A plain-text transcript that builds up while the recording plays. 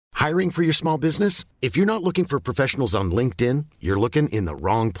Hiring for your small business? If you're not looking for professionals on LinkedIn, you're looking in the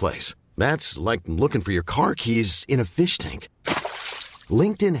wrong place. That's like looking for your car keys in a fish tank.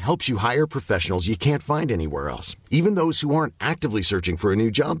 LinkedIn helps you hire professionals you can't find anywhere else, even those who aren't actively searching for a new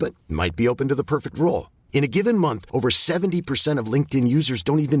job but might be open to the perfect role. In a given month, over 70% of LinkedIn users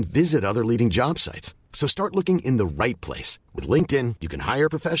don't even visit other leading job sites. So start looking in the right place. With LinkedIn, you can hire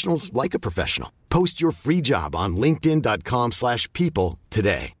professionals like a professional. Post your free job on linkedin.com/people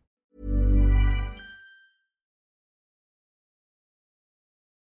today.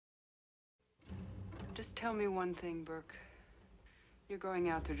 Just tell me one thing, Burke. You're going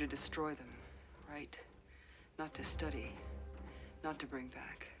out there to destroy them, right? Not to study, not to bring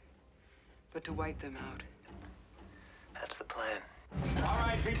back, but to wipe them out. That's the plan. All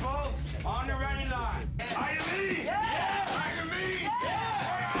right, people, on the ready line. Are you me? Yeah! Are you me?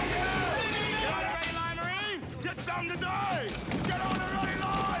 Yeah! Are you? Get on the ready line, Marine! Get something to die! Get on the ready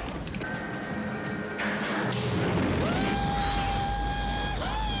line!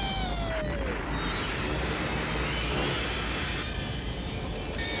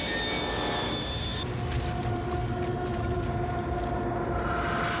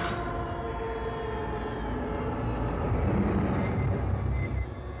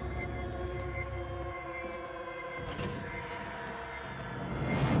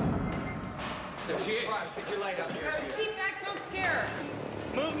 Get your light up here. Keep back, don't scare.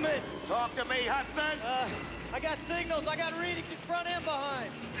 Movement! Talk to me, Hudson! I got signals. I got readings in front and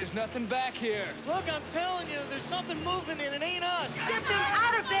behind. There's nothing back here. Look, I'm telling you, there's something moving and it ain't us. Get them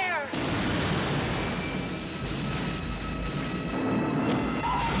out of there!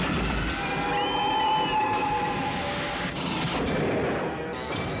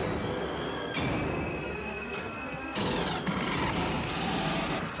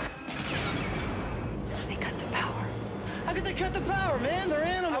 They cut the power. How could they cut the power, man? They're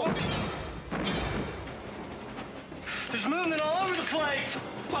animals. There's movement all over the place.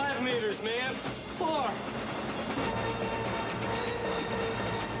 5 meters, man. 4.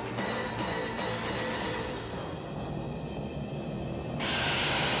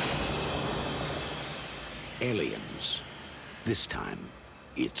 Aliens. This time,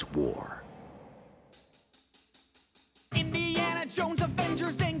 it's war. Indiana Jones,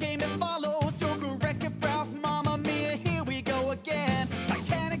 Avengers, Endgame, it follows. Joker, Wreck-It Ralph, Mamma Mia, here we go again.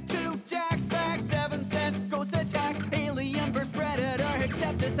 Titanic 2, Jack's back, 7 Sense, Ghost Attack, Alien vs. Predator,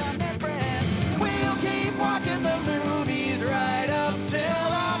 accept this on their brand. We'll keep watching the movies right up till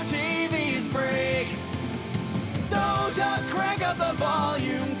our TVs break. So just crank up the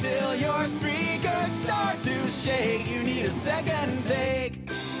volume till your speakers start to shake. You need a second take.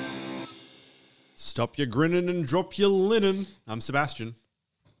 Stop your grinning and drop your linen. I'm Sebastian.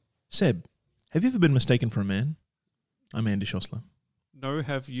 Seb, have you ever been mistaken for a man? I'm Andy Schossler. No,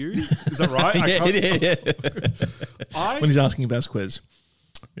 have you? Is that right? When he's asking about Squares.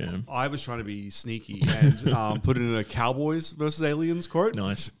 Yeah. I was trying to be sneaky and put in a Cowboys versus Aliens quote.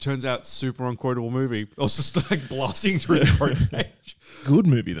 Nice. Turns out super unquotable movie. I was just like blasting through the quote page. Good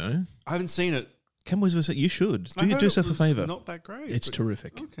movie, though. I haven't seen it. Cowboys versus... You should. I heard Do yourself it a favour. Not that great. It's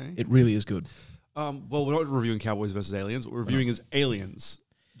terrific. Okay. It really is good. Well, we're not reviewing Cowboys versus Aliens. What we're reviewing is Aliens.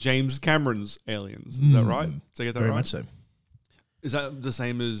 James Cameron's Aliens. Is that right? Did I get that Very right? much so. Is that the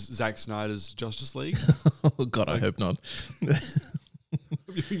same as Zack Snyder's Justice League? Oh, God, I hope not.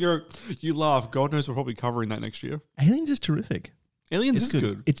 You laugh. God knows we're probably covering that next year. Aliens is terrific. Aliens is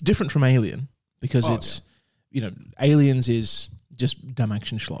good. It's different from Alien because Aliens is just dumb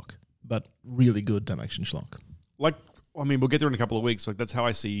action schlock, but really good dumb action schlock. Like, I mean, we'll get there in a couple of weeks. Like, that's how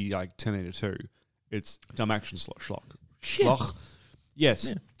I see like Terminator 2. It's dumb action schlock. Schlock. Yes.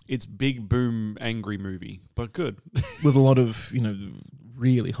 Yeah. It's big boom angry movie, but good. With a lot of,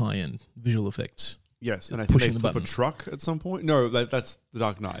 really high end visual effects. Yes, and I think they flip a truck at some point. No, that's The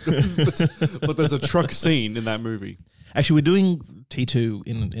Dark Knight. but there's a truck scene in that movie. Actually, we're doing T2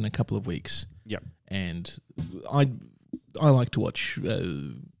 in a couple of weeks. Yep. And I like to watch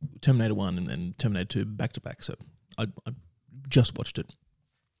Terminator 1 and then Terminator 2 back to back. So I just watched it.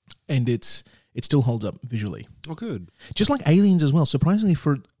 And it still holds up visually. Oh, good. Just like Aliens as well. Surprisingly,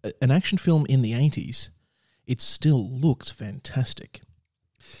 for an action film in the 80s, it still looks fantastic.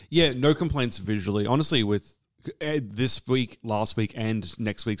 Yeah, no complaints visually. Honestly, with this week, last week, and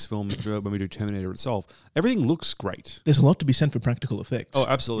next week's film, when we do Terminator itself, everything looks great. There's a lot to be said for practical effects. Oh,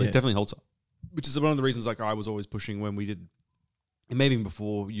 absolutely. Yeah. It definitely holds up. Which is one of the reasons like I was always pushing when we did, and maybe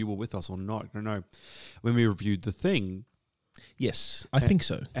before you were with us or not, I don't know, when we reviewed The Thing, Yes, I think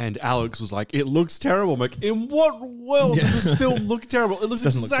so. And Alex was like, "It looks terrible." I'm like, "In what world does this film look terrible? It looks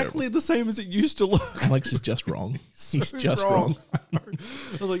exactly the same as it used to look." Alex is just wrong. He's So just wrong. I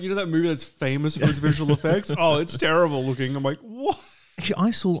was like, that movie that's famous for its visual effects? Oh, it's terrible looking. I'm like, what?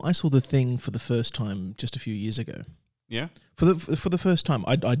 Actually, I saw The Thing for the first time just a few years ago. Yeah. For the first time,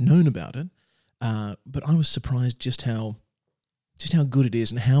 I'd known about it, but I was surprised just how good it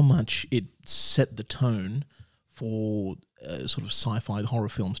is and how much it set the tone for sort of sci-fi horror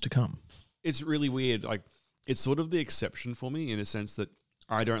films to come. It's really weird. Like, it's sort of the exception for me in a sense that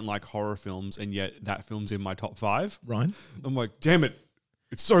I don't like horror films, and yet that film's in my top 5. Right. I'm like, damn it,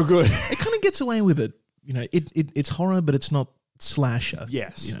 it's so good. It kind of gets away with it. It's horror, but it's not slasher.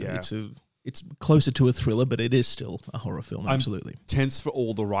 Yes, yeah. It's closer to a thriller, but it is still a horror film. Absolutely. I'm tense for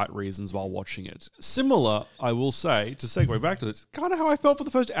all the right reasons while watching it. Similar, I will say, to segue back to this, kind of how I felt for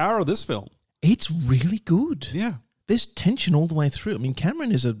the first hour of this film. It's really good. Yeah. There's tension all the way through. I mean,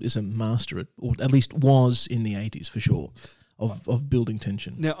 Cameron is a master at, or at least was in the 80s for sure, of building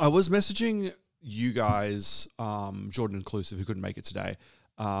tension. Now, I was messaging you guys, Jordan inclusive, who couldn't make it today,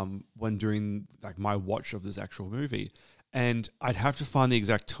 when doing like my watch of this actual movie, and I'd have to find the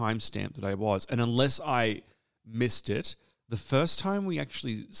exact timestamp that I was, and unless I missed it, the first time we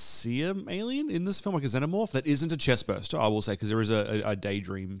actually see an alien in this film, like a xenomorph, that isn't a chestburster, I will say, because there is a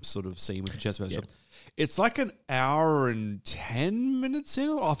daydream sort of scene with the chestburster. Yeah. It's like an hour and 10 minutes in.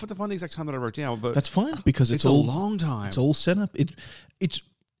 I'll have to find the exact time that I wrote down. But that's fine because it's all, a long time. It's all set up.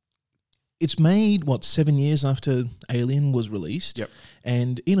 It's made 7 years after Alien was released. Yep.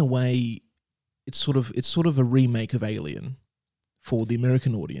 And in a way, it's sort of a remake of Alien for the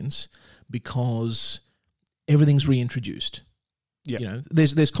American audience because everything's reintroduced. Yeah.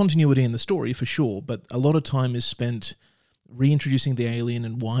 There's continuity in the story for sure, but a lot of time is spent reintroducing the alien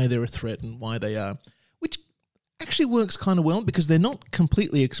and why they're a threat and why they are, which actually works kind of well because they're not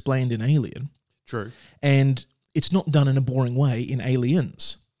completely explained in Alien. True. And it's not done in a boring way in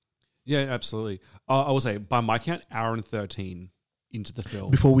Aliens. Yeah, absolutely. I will say, by my count, hour and 13 into the film.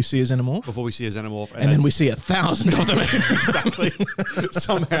 Before we see a xenomorph? Before we see a xenomorph. And then we see 1,000 of them. Exactly.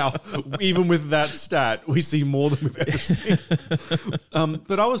 Somehow, even with that stat, we see more than we've ever seen.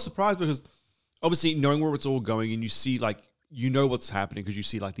 But I was surprised because, obviously, knowing where it's all going and you see, what's happening because you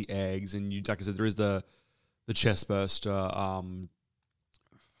see, the eggs and, like I said, there is the chestburster.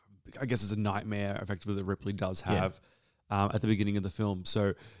 I guess it's a nightmare, effectively, that Ripley does have at the beginning of the film.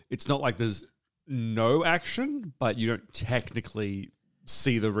 So it's not like there's no action, but you don't technically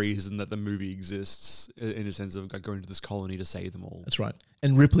see the reason that the movie exists in a sense of going to this colony to save them all. That's right.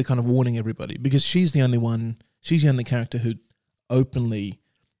 And Ripley kind of warning everybody because she's the only character who openly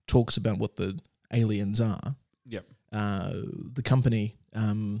talks about what the aliens are. Yep. The company,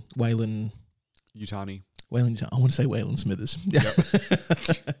 Weyland Yutani. I want to say Wayland Smithers.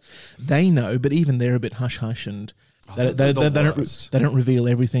 Yep. They know, but even they're a bit hush-hush and they don't reveal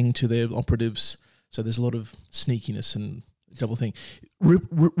everything to their operatives. So there's a lot of sneakiness and double thing.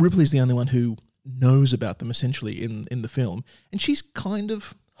 Ripley's the only one who knows about them essentially in the film. And she's kind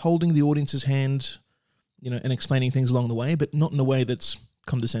of holding the audience's hand, and explaining things along the way, but not in a way that's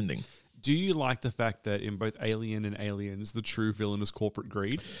condescending. Do you like the fact that in both Alien and Aliens, the true villain is corporate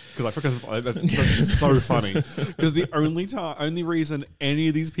greed? Because I forgot that's so funny. Because the only reason any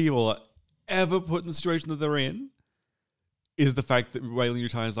of these people are ever put in the situation that they're in is the fact that Weyland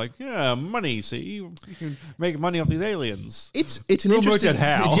Yutani is like, yeah, money. See, you can make money off these aliens. It's an interesting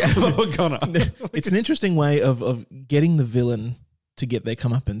how. Yeah. We're gonna. It's an interesting way of getting the villain to get their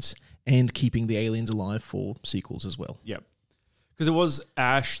comeuppance and keeping the aliens alive for sequels as well. Yep. Because it was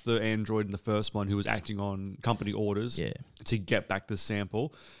Ash, the android in the first one, who was acting on company orders to get back the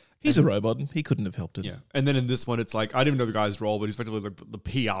sample. He's a robot. He couldn't have helped it. Yeah. And then in this one, it's like, I didn't even know the guy's role, but he's effectively like the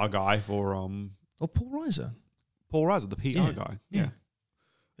PR guy for... Paul Reiser. Paul Reiser, the PR guy. Yeah.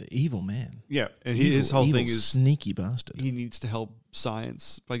 The evil man. Yeah. And his whole thing is... sneaky bastard. He needs to help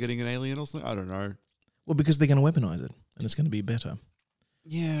science by getting an alien or something. I don't know. Well, because they're going to weaponize it, and it's going to be better.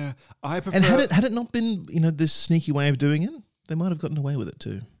 Yeah. I prefer... And had it not been, this sneaky way of doing it, they might have gotten away with it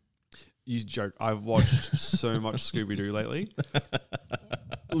too. You joke. I've watched so much Scooby-Doo lately.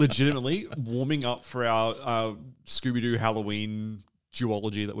 Legitimately, warming up for our Scooby-Doo Halloween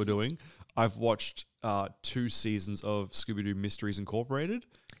duology that we're doing, I've watched 2 seasons of Scooby-Doo Mysteries Incorporated.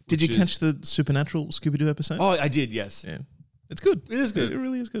 Did you catch the Supernatural Scooby-Doo episode? Oh, I did, yes. Yeah. It's good. It is good. It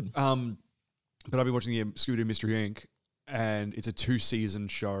really is good. But I've been watching the Scooby-Doo Mystery Inc., and it's a 2-season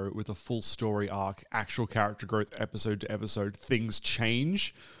show with a full story arc, actual character growth, episode to episode. Things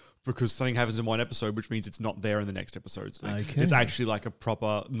change because something happens in one episode, which means it's not there in the next episode. So Okay. it's actually like a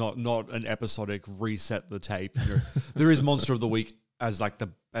proper, not an episodic reset the tape. You know, there is Monster of the Week as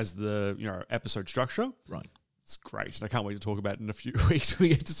the episode structure. Right. It's great. And I can't wait to talk about it in a few weeks. We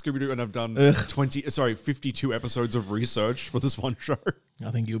get to Scooby-Doo, and I've done 52 episodes of research for this one show. I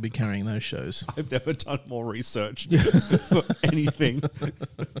think you'll be carrying those shows. I've never done more research for anything,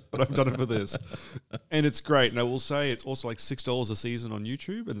 but I've done it for this. And it's great. And I will say it's also like $6 a season on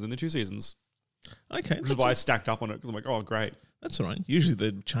YouTube, and there's only 2 seasons. Okay. Which is why I stacked up on it, because I'm like, oh, great. That's all right. Usually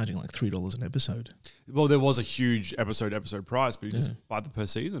they're charging like $3 an episode. Well, there was a huge episode price, but you just buy the per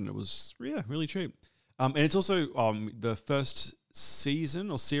season. It was, really cheap. And it's also the first season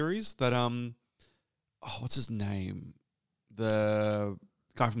or series that, what's his name? The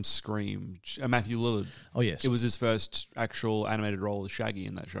guy from Scream, Matthew Lillard. Oh, yes. It was his first actual animated role as Shaggy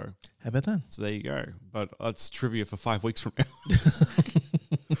in that show. How about that? So there you go. But that's trivia for 5 weeks from now.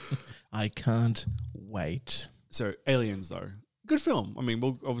 I can't wait. So Aliens, though. Good film. I mean,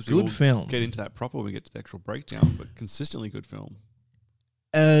 we'll get into that proper when we get to the actual breakdown, but consistently good film.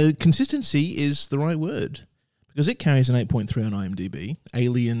 Consistency is the right word because it carries an 8.3 on IMDb.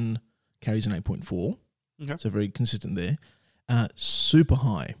 Alien carries an 8.4. Okay. So very consistent there. Super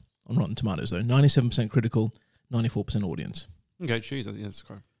high on Rotten Tomatoes, though. 97% critical, 94% audience. Okay, geez,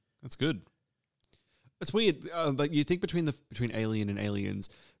 that's good. It's weird. Like you think between Alien and Aliens,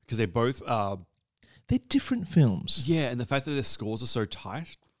 because they both are... They're different films. Yeah, and the fact that their scores are so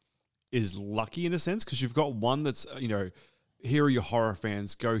tight is lucky in a sense, because you've got one that's, here are your horror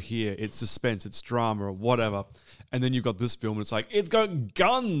fans, go here, it's suspense, it's drama, or whatever. And then you've got this film, and it's like, it's got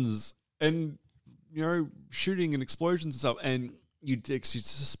guns and, shooting and explosions and stuff. And you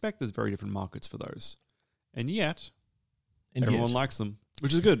suspect there's very different markets for those. And yet, everyone likes them,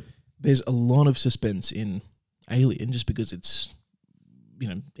 which is good. There's a lot of suspense in Alien just because it's,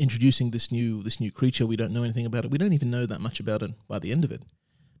 introducing this new creature. We don't know anything about it. We don't even know that much about it by the end of it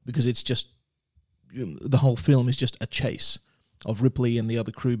because it's just, the whole film is just a chase of Ripley and the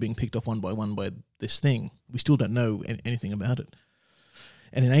other crew being picked off one by this thing. We still don't know anything about it.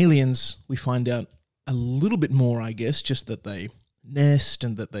 And in Aliens, we find out a little bit more, I guess, just that they nest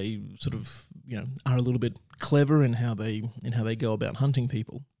and that they sort of, are a little bit clever in how they go about hunting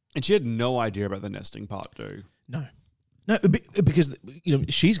people. And she had no idea about the nesting part, too. No, because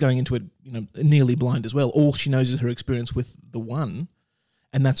she's going into it, nearly blind as well. All she knows is her experience with the one,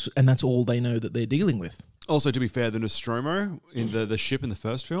 and that's all they know that they're dealing with. Also, to be fair, the Nostromo in the ship in the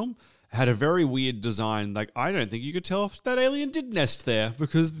first film had a very weird design. Like, I don't think you could tell if that alien did nest there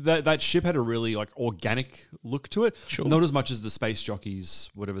because that ship had a really organic look to it. Sure. Not as much as the Space Jockeys,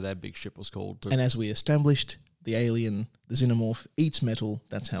 whatever their big ship was called. But and as we established, the alien, the xenomorph, eats metal.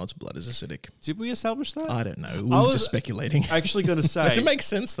 That's how its blood is acidic. Did we establish that? I don't know. We were just speculating. Actually going to say... It makes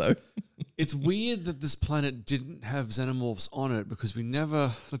sense, though. It's weird that this planet didn't have xenomorphs on it because we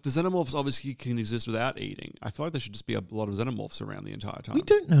never... the xenomorphs obviously can exist without eating. I feel like there should just be a lot of xenomorphs around the entire time. We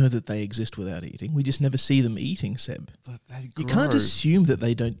don't know that they exist without eating. We just never see them eating, Seb. But they You grow. can't assume that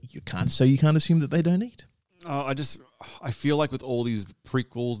they don't... You can't assume that they don't eat. I feel like with all these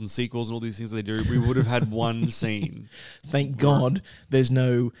prequels and sequels and all these things that they do, we would have had one scene. Thank God there's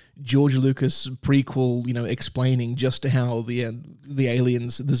no George Lucas prequel, explaining just how the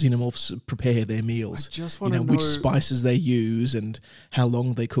aliens, the xenomorphs, prepare their meals. I just want to know which spices they use and how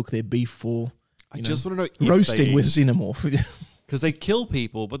long they cook their beef for. I just want to know if roasting they with eat. xenomorph. Because they kill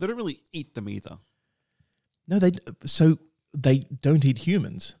people, but they don't really eat them either. No, they don't eat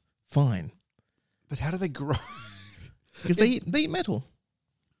humans. Fine. But how do they grow? Because they eat metal.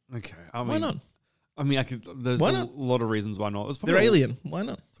 Okay. Why not? I mean, there's a lot of reasons why not. They're alien. Why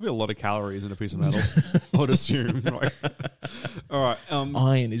not? There's probably a lot of calories in a piece of metal, I would assume. Right. All right.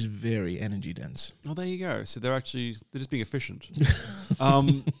 Iron is very energy dense. Oh, there you go. So they're just being efficient.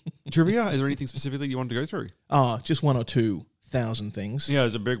 Trivia? Is there anything specifically you wanted to go through? Just 1 or 2,000 things. Yeah,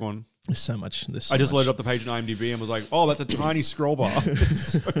 there's a big one. There's so much. I just loaded up the page on IMDb and was like, oh, that's a tiny scroll bar.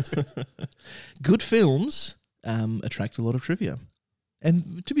 Good films attract a lot of trivia.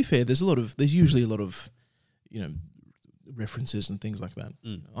 And to be fair, there's usually a lot of, references and things like that.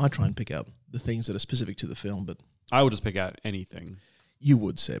 I try and pick out the things that are specific to the film, but I would just pick out anything. You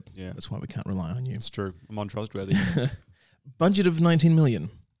would, Seb. Yeah. That's why we can't rely on you. It's true. I'm untrustworthy. Budget of 19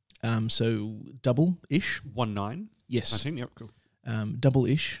 million. So double-ish. 19? Yes. 19, yep, cool.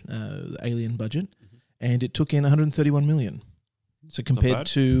 Double-ish, Alien budget. And it took in 131 million. So compared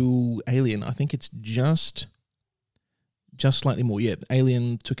to Alien, I think it's just slightly more. Yeah,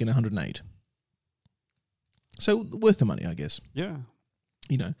 Alien took in 108. So worth the money, I guess. Yeah.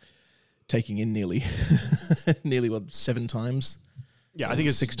 Taking in nearly 7 times Yeah, I think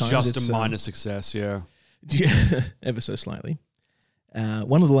it's 6 times. just It's, a minor success, yeah. ever so slightly.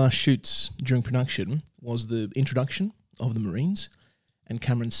 One of the last shoots during production was the introduction of the Marines, and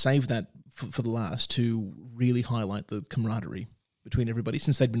Cameron saved that for the last to really highlight the camaraderie between everybody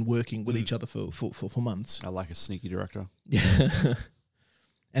since they'd been working with each other for months. I like a sneaky director. Yeah,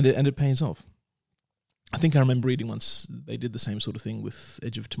 and it pays off. I think I remember reading once they did the same sort of thing with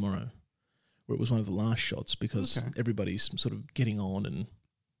Edge of Tomorrow, where it was one of the last shots because everybody's sort of getting on and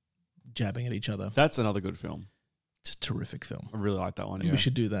jabbing at each other. That's another good film. It's a terrific film. I really like that one. We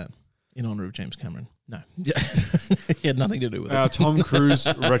should do that in honor of James Cameron. No, he had nothing to do with it. Tom Cruise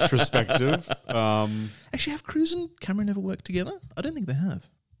retrospective. Actually, have Cruise and Cameron ever worked together? I don't think they have.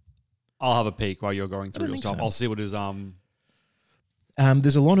 I'll have a peek while you're going through your stuff. so. I'll see what his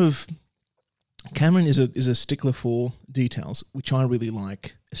There's a lot of Cameron is a stickler for details, which I really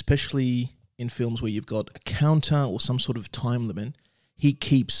like, especially in films where you've got a counter or some sort of time limit. He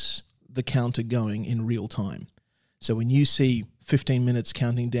keeps the counter going in real time. So when you see 15 minutes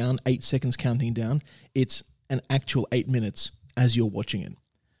counting down, 8 seconds counting down, it's an actual 8 minutes as you're watching it.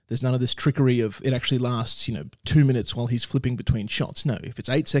 There's none of this trickery of it actually lasts, 2 minutes while he's flipping between shots. No, if it's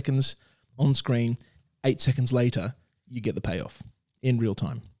 8 seconds on screen, 8 seconds later, you get the payoff in real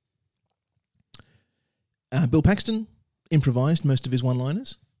time. Bill Paxton improvised most of his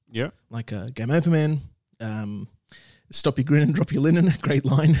one-liners. Yeah. Like Game Over Man, Stop Your Grin and Drop Your Linen, great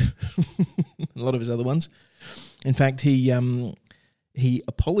line. A lot of his other ones. In fact, he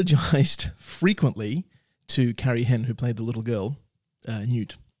apologised frequently to Carrie Henn, who played the little girl,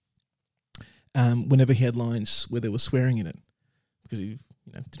 Newt, whenever he had lines where there was swearing in it, because he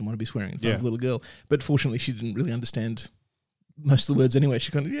didn't want to be swearing in front of the little girl. But fortunately, she didn't really understand most of the words anyway.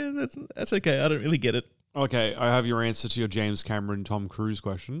 She kind of, that's okay, I don't really get it. Okay, I have your answer to your James Cameron, Tom Cruise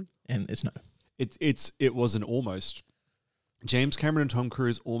question. And it's no. It was an almost. James Cameron and Tom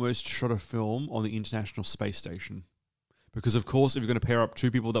Cruise almost shot a film on the International Space Station. Because, of course, if you're going to pair up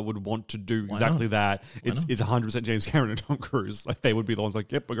two people that would want to do exactly that, it's 100% James Cameron and Tom Cruise. Like, they would be the ones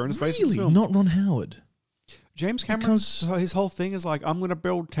like, yep, we're going to space. Really? Not Ron Howard? James Cameron, his whole thing is like, I'm going to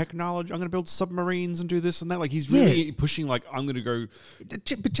build technology, I'm going to build submarines and do this and that. Like, he's really pushing, like, I'm going to go...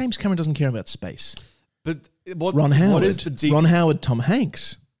 But James Cameron doesn't care about space. But Ron Howard, what is the deep... Ron Howard, Tom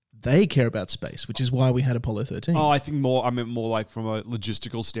Hanks, they care about space, which is why we had Apollo 13. Oh, I meant more like from a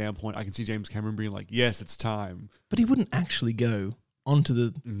logistical standpoint. I can see James Cameron being like, yes, it's time. But he wouldn't actually go onto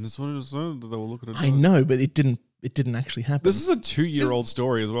the... That's what it said, they were looking at. I know, but it didn't actually happen. This is a 2-year-old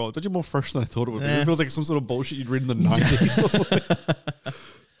story as well. It's actually more fresh than I thought it would be. It feels like some sort of bullshit you'd read in the 90s.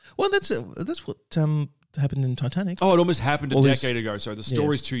 Well, that's what happened in Titanic. Oh, it almost happened a decade ago. So the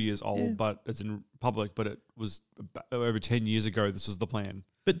story's 2 years old, but it's in public, but it was over 10 years ago. This was the plan.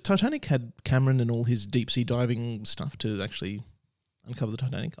 But Titanic had Cameron and all his deep sea diving stuff to actually uncover the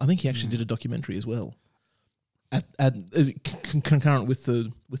Titanic. I think he actually did a documentary as well, concurrent with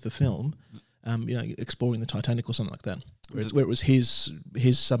the film, exploring the Titanic or something like that, where it was his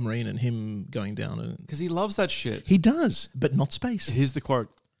submarine and him going down. Because he loves that shit. He does, but not space. Here's the quote.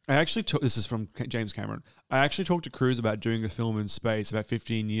 This is from James Cameron. I actually talked to Cruise about doing a film in space about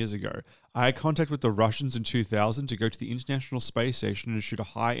 15 years ago. I had contact with the Russians in 2000 to go to the International Space Station and shoot a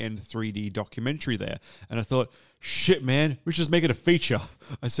high-end 3D documentary there. And I thought, shit, man, we should just make it a feature.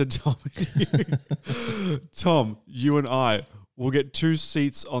 I said, Tom, you and I will get 2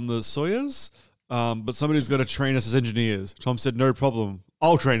 seats on the Soyuz, but somebody's got to train us as engineers. Tom said, no problem.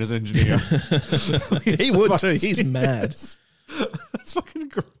 I'll train as an engineer. He would too. He's mad. That's fucking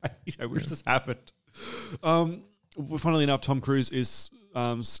great. I wish this happened. Funnily enough, Tom Cruise is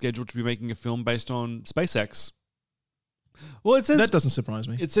scheduled to be making a film based on SpaceX. Well, it says that doesn't surprise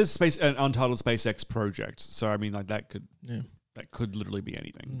me. It says an untitled SpaceX project. So I mean, like that could literally be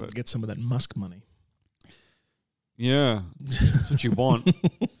anything. But get some of that Musk money. Yeah, that's what you want.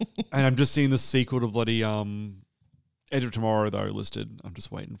 And I'm just seeing the sequel to bloody Edge of Tomorrow though listed. I'm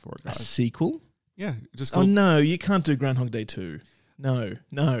just waiting for it, guys. A sequel? Yeah, just called... Oh no, you can't do Groundhog Day 2. No.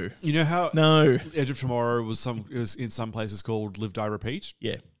 You know how no Edge of Tomorrow was in some places called Live, Die, Repeat?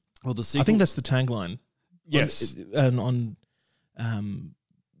 Yeah. Well, the sequel... I think that's the tagline. Yes. On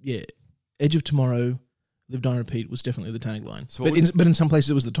Edge of Tomorrow, Live, Die, Repeat was definitely the tagline. So but in some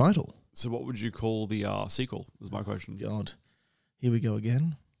places it was the title. So what would you call the sequel, is my question. God. Here we go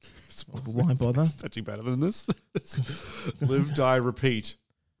again. Why bother? It's actually better than this. Live, Die, Repeat.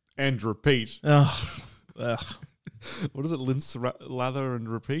 And repeat. Ugh. What is it? Linse, lather, and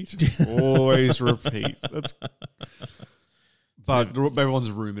repeat? Always repeat. But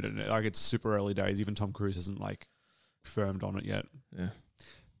everyone's rumoured it. Like, it's super early days. Even Tom Cruise hasn't, like, firmed on it yet. Yeah.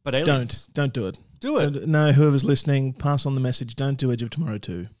 But Aliens. Don't do it. Do it. No, whoever's listening, pass on the message. Don't do Edge of Tomorrow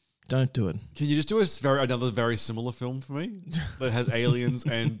 2. Don't do it. Can you just do another very similar film for me that has aliens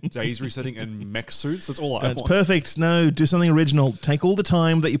and days resetting and mech suits? That's all I want. That's perfect. No, do something original. Take all the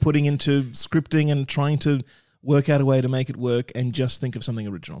time that you're putting into scripting and trying to work out a way to make it work and just think of something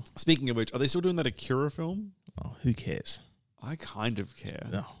original. Speaking of which, are they still doing that Akira film? Oh, who cares? I kind of care.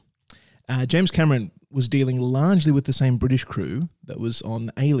 No. James Cameron was dealing largely with the same British crew that was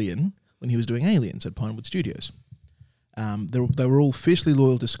on Alien when he was doing Aliens at Pinewood Studios. They were all fiercely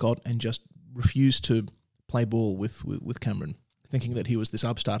loyal to Scott and just refused to play ball with Cameron, thinking that he was this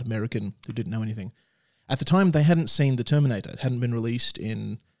upstart American who didn't know anything. At the time, they hadn't seen The Terminator. It hadn't been released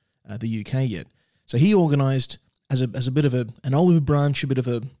in the UK yet. So he organised, as a bit of an olive branch, a bit of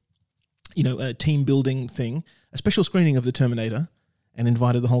a team building thing, a special screening of The Terminator and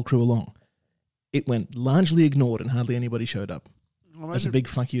invited the whole crew along. It went largely ignored and hardly anybody showed up. That's a big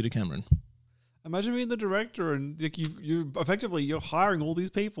fuck you to Cameron. Imagine being the director and like you effectively you're hiring all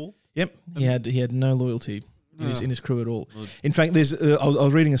these people. Yep, he had no loyalty in his crew at all. In fact, there's I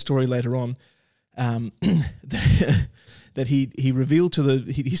was reading a story later on that he revealed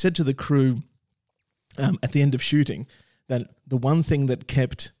he said to the crew at the end of shooting that the one thing that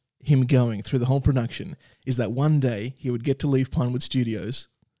kept him going through the whole production is that one day he would get to leave Pinewood Studios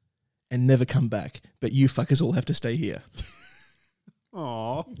and never come back, but you fuckers all have to stay here.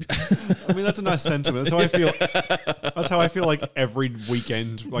 Aw. I mean, that's a nice sentiment. That's how I feel. That's how I feel like every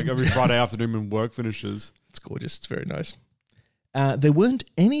weekend, like every Friday afternoon when work finishes. It's gorgeous. It's very nice. There weren't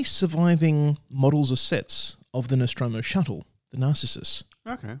any surviving models or sets of the Nostromo shuttle, the Narcissus.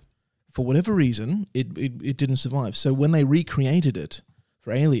 Okay. For whatever reason, it didn't survive. So when they recreated it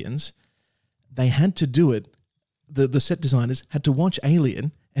for Aliens, they had to do it. The set designers had to watch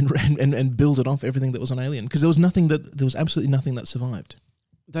Alien and build it off everything that was on Alien, because there was absolutely nothing that survived.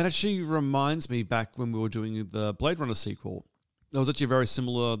 That actually reminds me back when we were doing the Blade Runner sequel. There was actually a very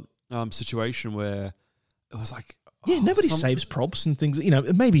similar situation where it was like... nobody saves props and things.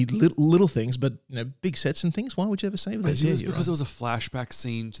 Maybe little things, but big sets and things. Why would you ever save those? It was because there was a flashback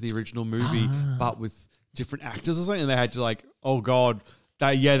scene to the original movie, but with different actors or something, and they had to like, oh God,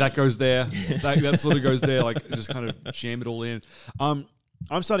 that goes there. That sort of goes there. Like just kind of jam it all in.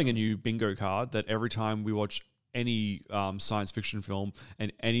 I'm starting a new bingo card that every time we watch any science fiction film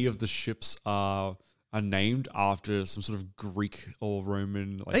and any of the ships are named after some sort of Greek or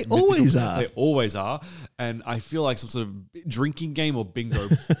Roman. Like, they always are. They always are. And I feel like some sort of drinking game or bingo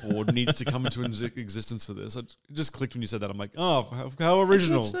board needs to come into existence for this. It just clicked when you said that. I'm like, oh, how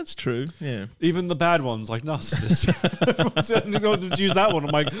original. That's true. Yeah. Even the bad ones like Narcissus. Everyone's use that one.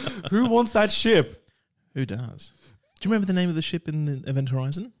 I'm like, who wants that ship? Who does? Do you remember the name of the ship in the Event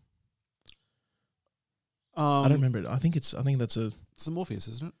Horizon? I don't remember it. I think that's a... It's the Morpheus,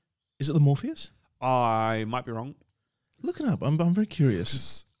 isn't it? Is it the Morpheus? I might be wrong. Look it up. I'm very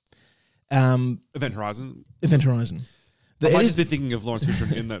curious. Event Horizon. Event Horizon. I might just be thinking of Lawrence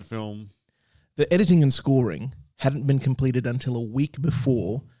Fishburne in that film. The editing and scoring hadn't been completed until a week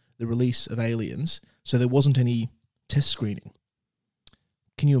before the release of Aliens, so there wasn't any test screening.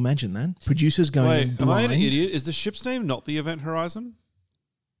 Can you imagine that? Producers going blind. Am I an idiot? Is the ship's name not the Event Horizon?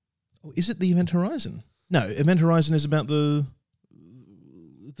 Oh, is it the Event Horizon? No, Event Horizon is about the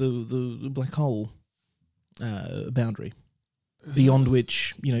black hole boundary, beyond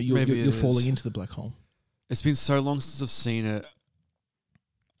which you're falling into the black hole. It's been so long since I've seen it.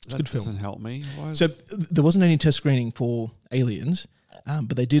 It's a that good film. Doesn't help me. So there wasn't any test screening for Aliens,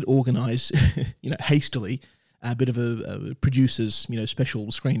 but they did organise, hastily, a bit of a producer's,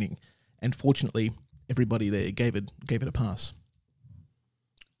 special screening, and fortunately, everybody there gave it a pass.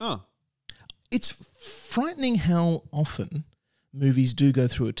 Oh, it's frightening how often movies do go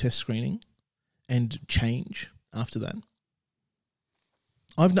through a test screening and change after that.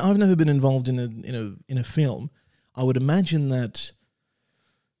 I've never been involved in a film. I would imagine that.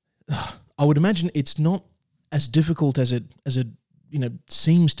 I would imagine it's not as difficult as it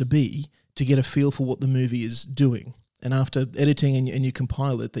seems to be to get a feel for what the movie is doing, and after editing and you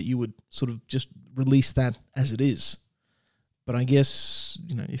compile it, that you would sort of just release that as it is. But I guess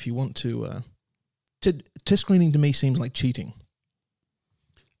if you want to test screening to me seems like cheating.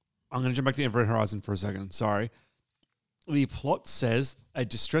 I'm going to jump back to Event Horizon for a second. Sorry. The plot says a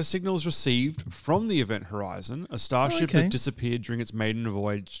distress signal is received from the Event Horizon, a starship that disappeared during its maiden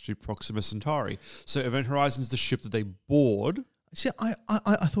voyage to Proxima Centauri. So Event Horizon is the ship that they board. See, I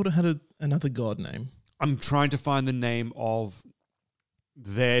thought it had another god name. I'm trying to find the name of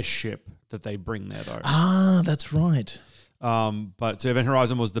their ship that they bring there, though. Ah, that's right. But so Event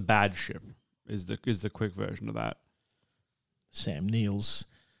Horizon was the bad ship. Is the quick version of that. Sam Neill's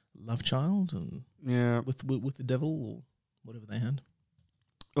Love Child and with the devil or whatever they had.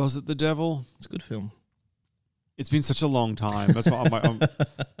 Was it The Devil? It's a good film. It's been such a long time. That's what I'm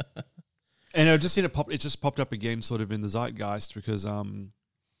and I've just seen it pop. It just popped up again, sort of in the zeitgeist, because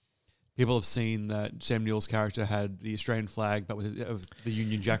people have seen that Sam Neill's character had the Australian flag, but with the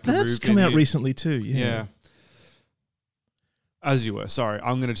Union Jack removed. That's come out recently too. Yeah. As you were. Sorry,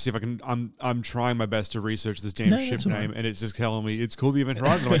 I'm going to see if I can. I'm trying my best to research this damn ship name, right. And it's just telling me it's called the Event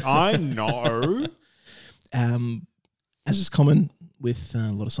Horizon. I'm like, I know. As is common with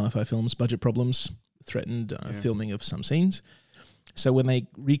a lot of sci-fi films, budget problems threatened filming of some scenes. So when they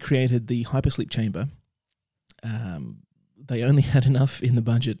recreated the hypersleep chamber, they only had enough in the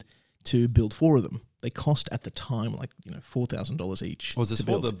budget to build 4 of them. They cost at the time $4,000 each. Was this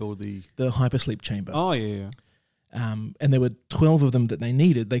for the build the hypersleep chamber? Oh yeah. And there were 12 of them that they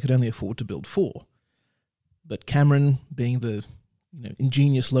needed. They could only afford to build 4. But Cameron, being the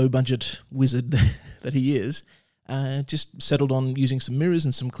ingenious low-budget wizard that he is, just settled on using some mirrors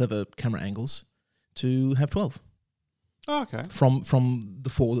and some clever camera angles to have 12. Oh, okay. From the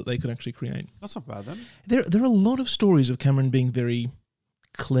 4 that they could actually create. That's not bad then. There are a lot of stories of Cameron being very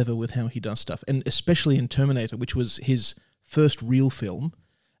clever with how he does stuff, and especially in Terminator, which was his first real film.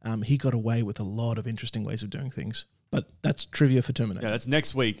 He got away with a lot of interesting ways of doing things. But that's trivia for Terminator. Yeah, that's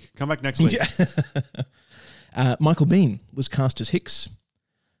next week. Come back next week. Michael Biehn was cast as Hicks,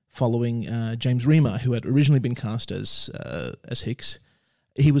 following James Remar, who had originally been cast as Hicks.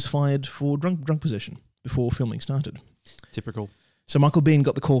 He was fired for drunk possession before filming started. Typical. So Michael Biehn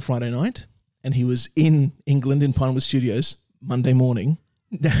got the call Friday night, and he was in England in Pinewood Studios Monday morning,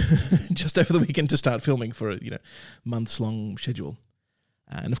 just over the weekend to start filming for a months-long schedule.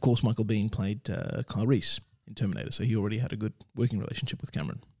 And of course, Michael Biehn played Kyle Reese in Terminator, so he already had a good working relationship with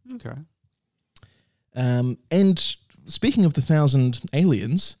Cameron. Okay. And speaking of the 1,000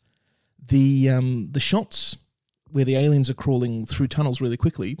 aliens, the shots where the aliens are crawling through tunnels really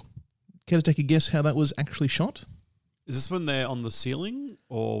quickly, care to take a guess how that was actually shot? Is this when they're on the ceiling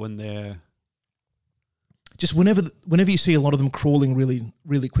or when they're... Just whenever you see a lot of them crawling really,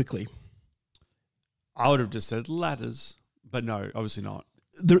 really quickly. I would have just said ladders, but no, obviously not.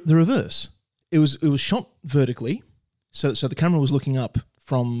 The reverse. It was shot vertically, so the camera was looking up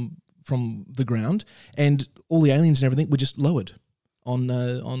from the ground, and all the aliens and everything were just lowered on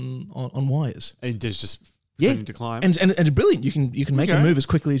wires. And there's just to climb. And it's brilliant. You can make them move as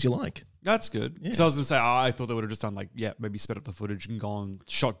quickly as you like. That's good. Because I was going to say, I thought they would have just done maybe sped up the footage and gone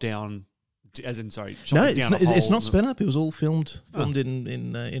shot down. As in, sorry, shot no, down it's not sped up. It was all filmed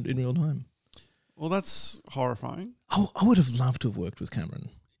in real time. Well, that's horrifying. I would have loved to have worked with Cameron.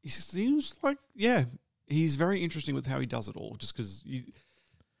 He seems like, he's very interesting with how he does it all. Just because he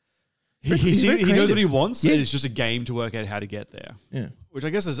knows what he wants. Yeah. And it's just a game to work out how to get there. Yeah, which I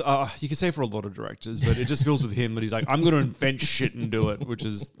guess is you can say for a lot of directors, but it just feels with him that he's like, I'm going to invent shit and do it, which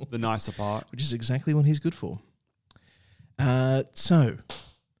is the nicer part. Which is exactly what he's good for. So,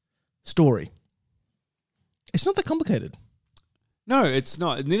 story. It's not that complicated. No, it's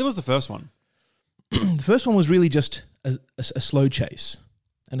not. Neither was the first one. The first one was really just a slow chase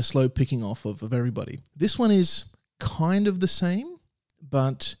and a slow picking off of everybody. This one is kind of the same,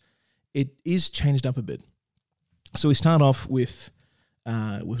 but it is changed up a bit. So we start off with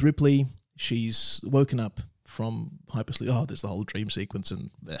Ripley. She's woken up from hypersleep. Oh, there's the whole dream sequence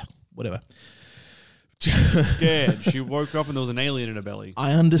and whatever. She's scared. She woke up and there was an alien in her belly.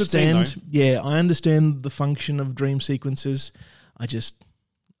 I understand. I understand the function of dream sequences.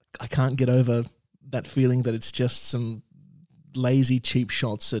 I can't get over that feeling that it's just some lazy, cheap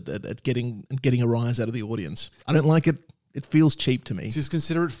shots at getting a rise out of the audience. I don't like it. It feels cheap to me. Just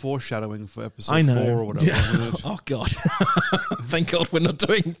consider it foreshadowing for episode 4 or whatever. Yeah. Oh God! Thank God we're not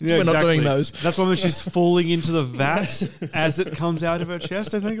doing not doing those. That's why when she's falling into the vat as it comes out of her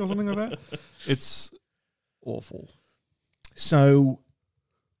chest, I think, or something like that. It's awful. So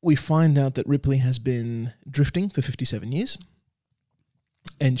we find out that Ripley has been drifting for 57 years,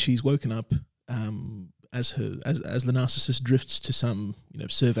 and she's woken up as the narcissist drifts to some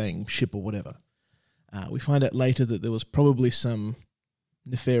surveying ship or whatever. We find out later that there was probably some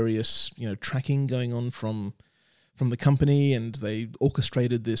nefarious tracking going on from the company, and they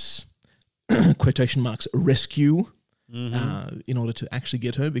orchestrated this quotation marks rescue in order to actually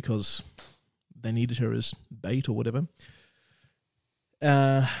get her because they needed her as bait or whatever.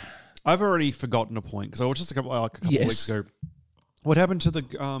 I've already forgotten a point because I watched this a couple weeks ago. What happened to the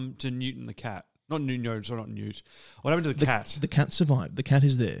to Newton the cat? Not Newt. No, sorry, not Newt. What happened to the cat? The cat survived. The cat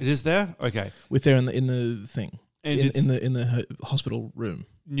is there. It is there. Okay, with there in the thing, and in the hospital room.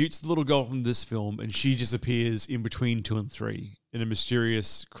 Newt's the little girl from this film, and she disappears in between 2 and 3 in a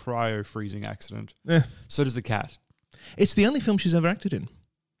mysterious cryo-freezing accident. So does the cat. It's the only film she's ever acted in.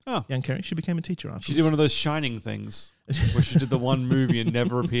 Oh. Young Carrie. She became a teacher afterwards. She did one of those Shining things where she did the one movie and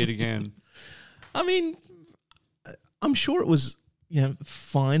never appeared again. I mean, I'm sure it was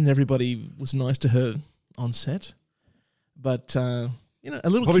fine. Everybody was nice to her on set. But, a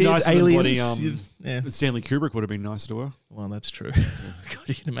little Probably kid, nicer aliens. than bloody, Stanley Kubrick would have been nicer to her. Well, that's true. God,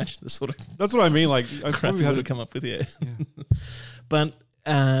 you can imagine the sort of... That's what I mean. Like, I crap probably we had would have come up with, But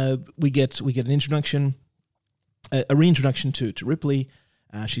we get an introduction, a reintroduction to Ripley.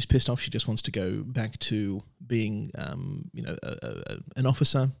 She's pissed off. She just wants to go back to being, an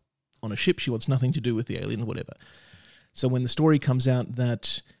officer on a ship. She wants nothing to do with the alien or whatever. So when the story comes out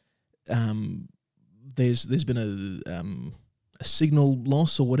that there's been a signal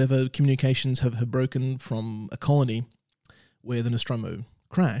loss or whatever, communications have broken from a colony where the Nostromo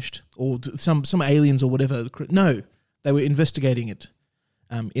crashed, or some aliens or whatever. No, they were investigating it.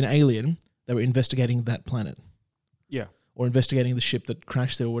 In Alien, they were investigating that planet. Yeah. Or investigating the ship that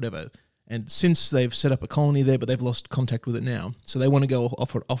crashed there or whatever. And since they've set up a colony there, but they've lost contact with it now, so they want to go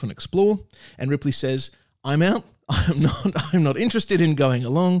off and explore. And Ripley says, "I'm out. I'm not interested in going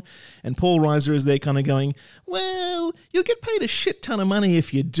along." And Paul Reiser is there kind of going, "Well, you'll get paid a shit ton of money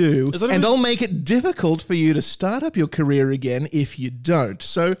if you do, and I'll make it difficult for you to start up your career again if you don't.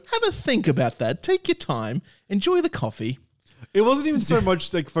 So have a think about that. Take your time. Enjoy the coffee." It wasn't even so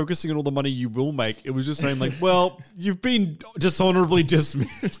much like focusing on all the money you will make. It was just saying like, well, you've been dishonorably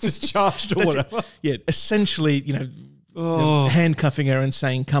discharged or whatever. Yeah, essentially, handcuffing her and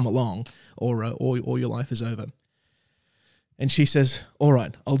saying, "Come along, or your life is over." And she says, "All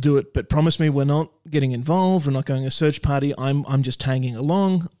right, I'll do it, but promise me we're not getting involved. We're not going to a search party. I'm just tagging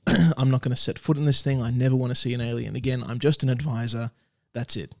along. I'm not going to set foot in this thing. I never want to see an alien again. I'm just an advisor.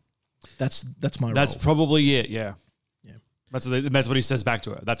 That's it. That's my role." That's probably it. Yeah. That's what he says back to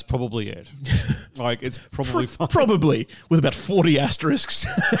her. That's probably it. Like, it's probably fine. Probably, with about 40 asterisks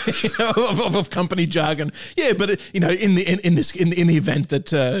of company jargon. Yeah, but in the event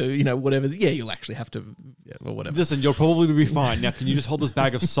that whatever. Yeah, you'll actually have to, or whatever. Listen, you'll probably be fine. Now, can you just hold this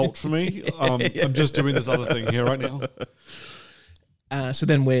bag of salt for me? I'm just doing this other thing here right now. So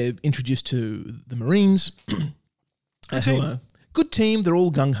then we're introduced to the Marines. Good team. They're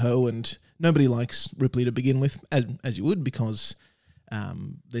all gung ho and. Nobody likes Ripley to begin with, as you would, because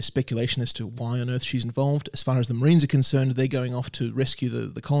there's speculation as to why on earth she's involved. As far as the Marines are concerned, they're going off to rescue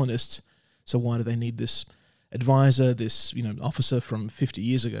the colonists. So why do they need this advisor, this officer from 50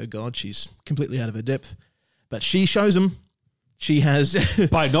 years ago? God, she's completely out of her depth. But she shows them. She has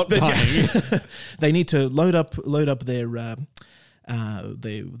by not dying. They need to load up their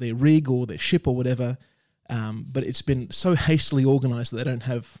rig or their ship or whatever. But it's been so hastily organised that they don't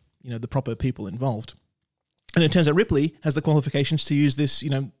have the proper people involved. And it turns out Ripley has the qualifications to use this,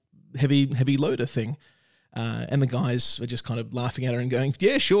 heavy loader thing. And the guys are just kind of laughing at her and going,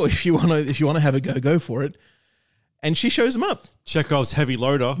 "Yeah, sure, if you want to have a go for it." And she shows them up. Chekhov's heavy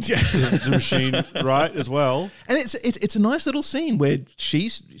loader to machine, right, as well. And it's a nice little scene where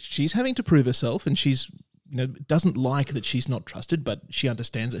she's having to prove herself, and she's doesn't like that she's not trusted, but she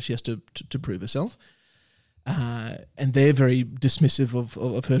understands that she has to prove herself. And they're very dismissive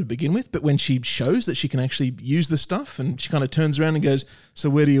of her to begin with, but when she shows that she can actually use the stuff, and she kind of turns around and goes,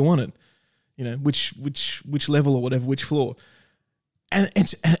 "So where do you want it? Which level or whatever, which floor?" And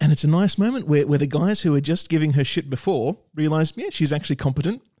it's a nice moment where the guys who were just giving her shit before realize, yeah, she's actually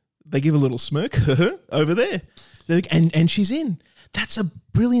competent. They give a little smirk over there, and she's in. That's a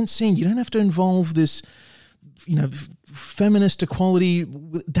brilliant scene. You don't have to involve this, feminist equality.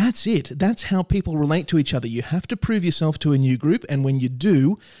 That's it. That's how people relate to each other. You have to prove yourself to a new group, and when you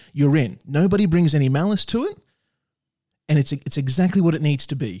do, you're in. Nobody brings any malice to it, and it's exactly what it needs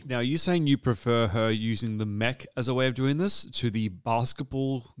to be. Now, are you saying you prefer her using the mech as a way of doing this to the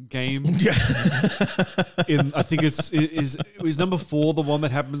basketball game? I think is number 4 the one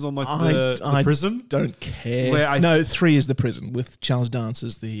that happens on the prison? Don't care. No, 3 is the prison with Charles Dance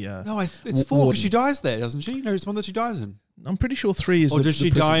as the it's 4 because she dies there, doesn't she? No, it's one that she dies in. I'm pretty sure 3 is. Or does she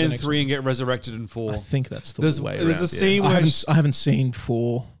die in 3 and get reresurrected in 4? I think that's the way around. There's a scene where I haven't seen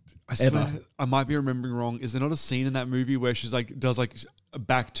 4. I might be remembering wrong. Is there not a scene in that movie where she's does a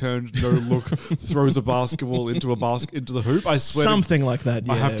back turned, no look, throws a basketball into the hoop? I swear, something like that.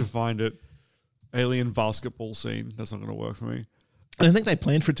 Yeah. I have to find it. Alien basketball scene. That's not going to work for me. And I think they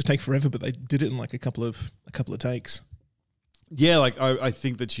planned for it to take forever, but they did it in a couple of takes. Yeah, I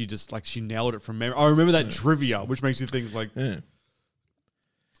think that she just she nailed it from memory. I remember that trivia, which makes you think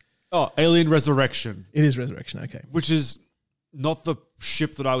Oh, Alien Resurrection. It is Resurrection. Okay, which is. Not the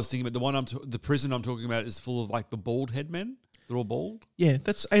ship that I was thinking about. The one the prison I'm talking about is full of like the bald head men. They're all bald. Yeah,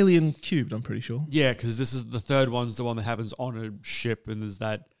 that's Alien Cubed, I'm pretty sure. Yeah, because this is the third one's the one that happens on a ship, and there's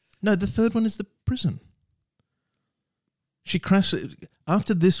that. No, the third one is the prison. She crashes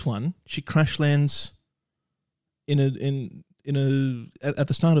after this one. She crash lands at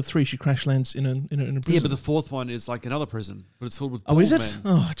the start of 3. She crash lands in a prison. Yeah, but the fourth one is like another prison, but it's filled with oh, bald is it?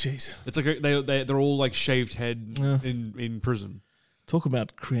 men. Oh, jeez. It's like they're all like shaved head in prison. Talk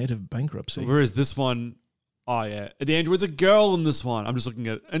about creative bankruptcy. Whereas this one, oh yeah, the android's a girl in this one. I'm just looking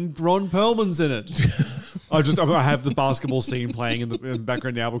at it, and Ron Perlman's in it. I have the basketball scene playing in the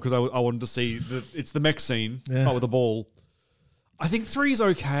background now because I wanted to see it's the mech scene, but with the ball. I think 3's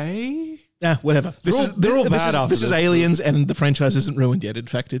okay. Yeah, whatever. They're all bad after this is Aliens, and the franchise isn't ruined yet. In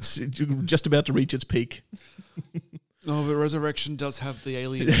fact, it's just about to reach its peak. Oh, but Resurrection does have the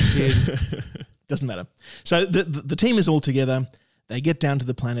alien kid. Doesn't matter. So the team is all together. They get down to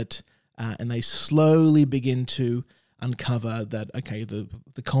the planet, and they slowly begin to uncover that, okay, the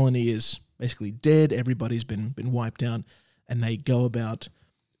colony is basically dead. Everybody's been wiped out, and they go about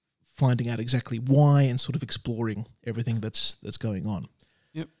finding out exactly why and sort of exploring everything that's going on.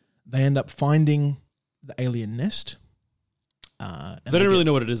 Yep. They end up finding the alien nest. They don't really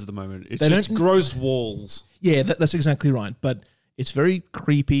know what it is at the moment. It's just gross walls. Yeah, that's exactly right. But it's very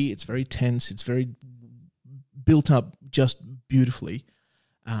creepy. It's very tense. It's very built up just beautifully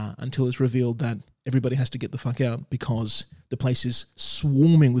until it's revealed that everybody has to get the fuck out because the place is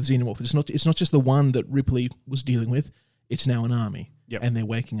swarming with xenomorphs. It's not just the one that Ripley was dealing with. It's now an army. Yep. And they're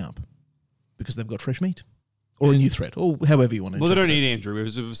waking up because they've got fresh meat. Or a new threat, or however you want to. Well, they don't eat, Andrew.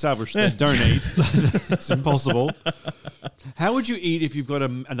 We've established they don't eat. It's impossible. How would you eat if you've got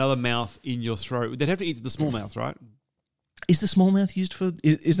another mouth in your throat? They'd have to eat the small mouth, right? Is the small mouth used for...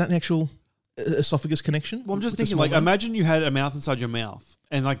 Is that an actual esophagus connection? Well, I'm just thinking, like, imagine you had a mouth inside your mouth,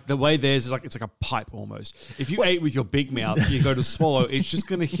 and like the way theirs is like it's like a pipe almost. If you ate with your big mouth, you go to swallow, it's just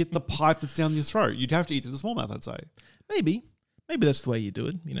going to hit the pipe that's down your throat. You'd have to eat through the small mouth, I'd say. Maybe that's the way you do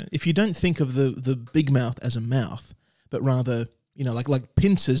it. You know, if you don't think of the big mouth as a mouth, but rather, you know, like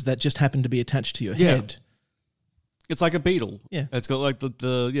pincers that just happen to be attached to your head. It's like a beetle. Yeah. It's got like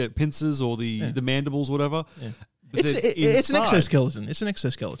the pincers or the mandibles or whatever. Yeah. It's an exoskeleton. It's an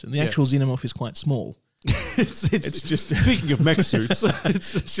exoskeleton. The actual xenomorph is quite small. it's just speaking of mech suits,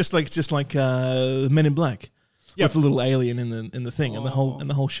 it's just like Men in Black. With the little alien in the thing and the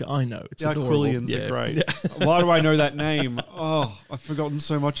whole shit. I know it's adorable. Aquilians are great. Yeah. Why do I know that name? Oh, I've forgotten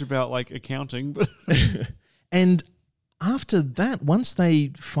so much about like accounting. But and after that, once they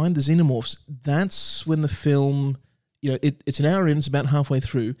find the xenomorphs, that's when the film, you know, it's an hour in, it's about halfway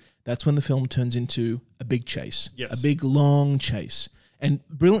through. That's when the film turns into a big chase, a big long chase, and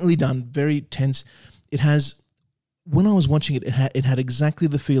brilliantly done, very tense. It has, when I was watching it, it had exactly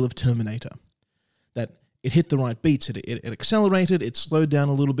the feel of Terminator. That it hit the right beats. It accelerated. It slowed down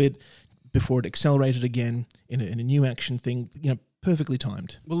a little bit before it accelerated again in a new action thing. You know, perfectly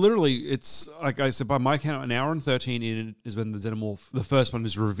timed. Well, literally, it's like I said, by my count, an hour and 13 in is when the xenomorph, the first one,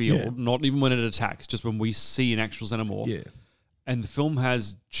 is revealed. Yeah. Not even when it attacks, just when we see an actual xenomorph. Yeah. And the film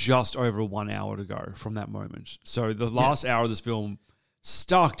has just over 1 hour to go from that moment. So the last hour of this film,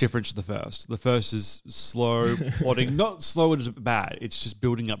 stark difference to the first. The first is slow, plodding. Not slow as bad. It's just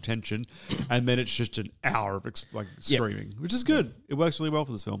building up tension. And then it's just an hour of screaming, which is good. It works really well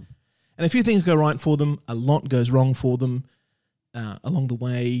for this film. And a few things go right for them. A lot goes wrong for them. Along the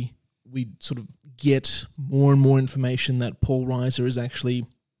way, we sort of get more and more information that Paul Reiser is actually,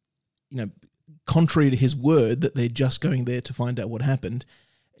 you know, contrary to his word that they're just going there to find out what happened.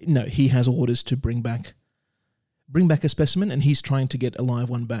 No, he has orders to bring back a specimen, and he's trying to get a live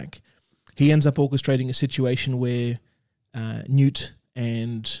one back. He ends up orchestrating a situation where Newt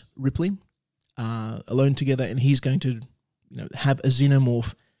and Ripley are alone together, and he's going to, you know, have a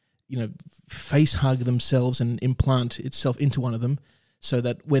xenomorph, you know, face hug themselves and implant itself into one of them, so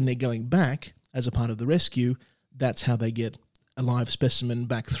that when they're going back as a part of the rescue, that's how they get a live specimen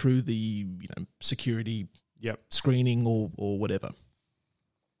back through the, you know, security screening or whatever.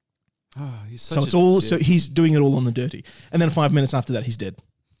 Oh, he's so it's all so he's doing it all on the dirty, and then 5 minutes after that, he's dead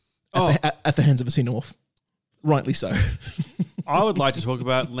at the hands of a xenomorph. Rightly so. I would like to talk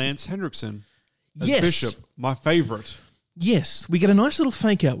about Lance Henriksen as yes. Bishop, my favourite. Yes, we get a nice little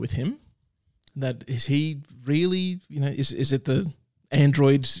fake out with him. That is he really, you know, is it the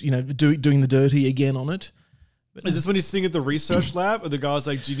androids, you know, doing the dirty again on it? But is this when he's sitting at the research lab and the guy's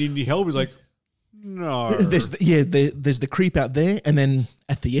like, do you need any help? He's like, no. There's the creep out there, and then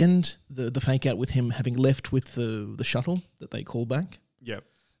at the end, the fake out with him having left with the shuttle that they call back. Yep.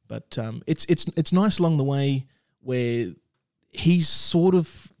 But it's nice along the way where he's sort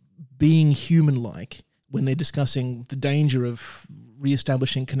of being human-like when they're discussing the danger of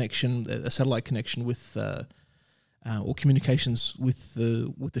re-establishing connection, a satellite connection with, or communications with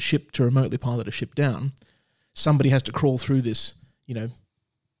the ship to remotely pilot a ship down. Somebody has to crawl through this,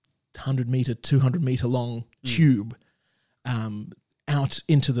 100-meter, 200-meter long tube out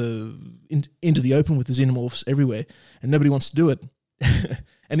into the open with the xenomorphs everywhere, and nobody wants to do it.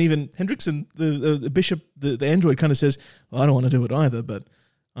 And even Hendrickson, the bishop, the android, kind of says, well, I don't want to do it either, but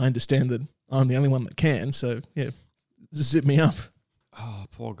I understand that I'm the only one that can, so yeah, zip me up. Oh,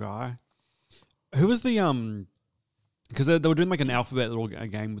 poor guy. Who was the because they were doing like an alphabet little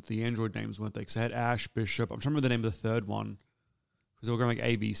game with the android names, weren't they? Because they had Ash, Bishop. I'm trying to remember the name of the third one. Because they were going like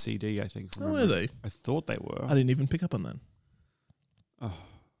A, B, C, D, I think. Oh, were they? I thought they were. I didn't even pick up on that. Oh,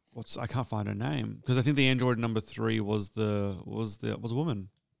 I can't find her name because I think the android number 3 was a woman.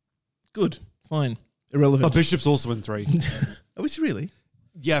 Good, fine, irrelevant. Oh, Bishop's also in 3. Oh, is he really?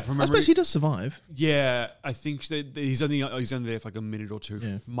 Yeah, from memory. I suppose he does survive. Yeah, I think that he's only there for like a minute or two.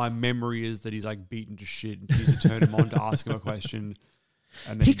 Yeah. My memory is that he's like beaten to shit and she needs to turn him on to ask him a question.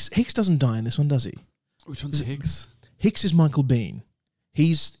 And then Hicks doesn't die in this one, does he? Which one's Hicks? Hicks is Michael Biehn.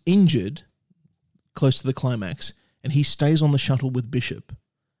 He's injured close to the climax, and he stays on the shuttle with Bishop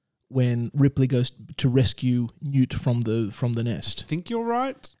when Ripley goes to rescue Newt from the nest. I think you're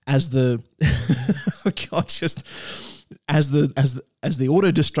right. As the oh God, just as the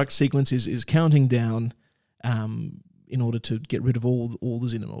auto destruct sequence is counting down, in order to get rid of all the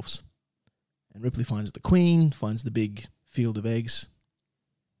xenomorphs, and Ripley finds the Queen, finds the big field of eggs.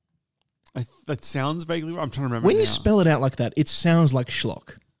 That sounds vaguely. I'm trying to remember. When now. you spell it out like that, it sounds like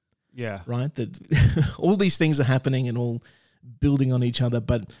schlock. Yeah. Right. That all these things are happening and all building on each other,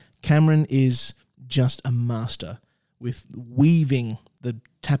 but Cameron is just a master with weaving the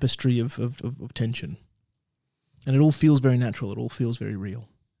tapestry of tension. And it all feels very natural. It all feels very real.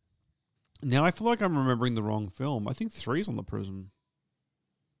 Now I feel like I'm remembering the wrong film. I think 3's on the Prism.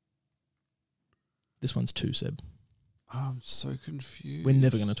 This one's 2, Seb. Oh, I'm so confused. We're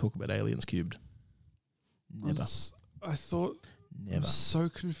never going to talk about Aliens Cubed. Never. I thought... Never. I'm so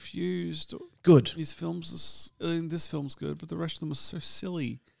confused. Good. These films this film's good, but the rest of them are so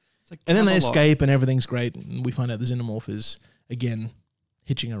silly. It's like and then they escape and everything's great, and we find out the xenomorph is, again,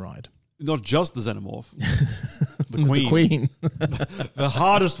 hitching a ride. Not just the xenomorph. The Queen. The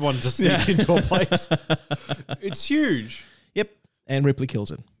hardest one to sneak into a place. It's huge. Yep. And Ripley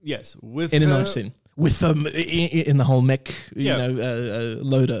kills it. Yes. In a nice scene. With in the whole mech,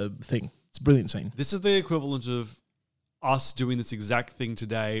 loader thing. It's a brilliant scene. This is the equivalent of us doing this exact thing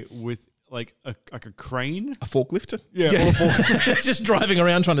today with like a crane. A forklifter? Yeah. Just driving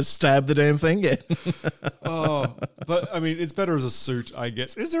around trying to stab the damn thing. Yeah. Oh, but I mean, it's better as a suit, I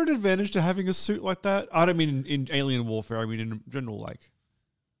guess. Is there an advantage to having a suit like that? I don't mean in alien warfare. I mean in general, like.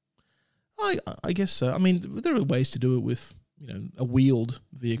 I guess so. I mean, there are ways to do it with a wheeled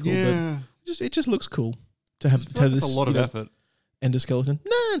vehicle, but it just looks cool to have this. A lot of effort. Endoskeleton.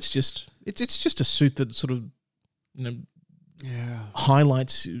 No, it's just a suit that sort of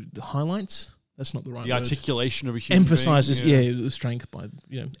highlights. That's not the right word. The articulation of a human emphasizes being, strength by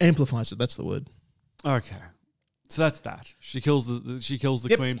amplifies it. That's the word. Okay, so that's that. She kills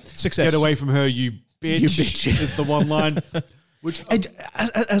the Queen. Success. Get away from her, you bitch. You bitch. Is the one line. Which,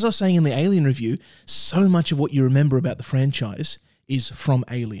 as I was saying in the Alien review, so much of what you remember about the franchise is from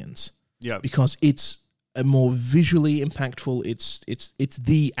Aliens. Yeah, because it's a more visually impactful. It's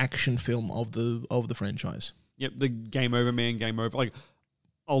the action film of the franchise. Yep, the game over, man, game over. Like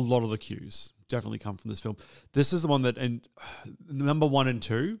a lot of the cues definitely come from this film. This is the one that, and number 1 and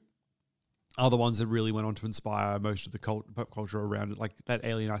 2 are the ones that really went on to inspire most of the pop culture around it. Like that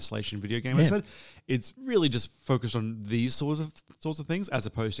Alien Isolation video game I said, it's really just focused on these sorts of things as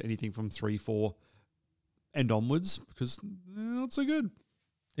opposed to anything from 3, 4, and onwards because they're not so good.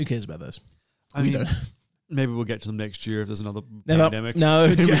 Who cares about those? I mean, don't. Maybe we'll get to them next year if there's another pandemic.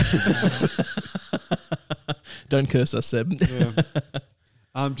 No. Don't curse us, Seb.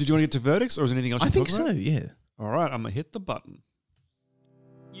 Yeah. Did you want to get to verdicts or is there anything else you I think talk so, about? yeah. All right, I'm going to hit the button.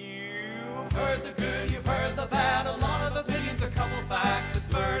 You've heard the good, you've heard the bad, a lot of opinions, a couple facts, it's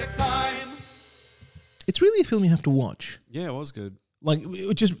verdict time. It's really a film you have to watch. Yeah, it was good. Like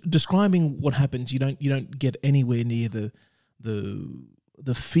just describing what happens, you don't get anywhere near the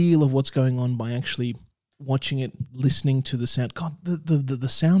feel of what's going on by actually watching it, listening to the sound. God, the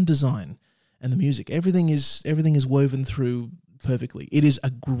sound design and the music, everything is woven through perfectly. It is a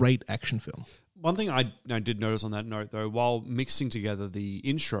great action film. One thing I did notice on that note, though, while mixing together the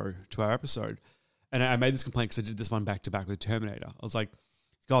intro to our episode, and I made this complaint because I did this one back to back with Terminator. I was like,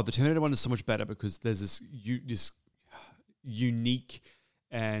 God, the Terminator one is so much better because there's this unique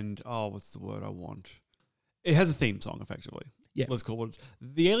and what's the word I want? It has a theme song, effectively. Yeah. Let's call it.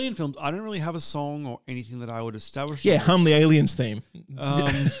 The Alien films, I don't really have a song or anything that I would establish. Yeah, hum the Aliens theme.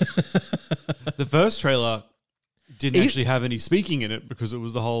 The first trailer didn't actually have any speaking in it because it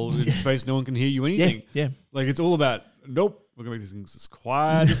was the whole in space, no one can hear you anything. Yeah. Like it's all about, nope, we're going to make these things as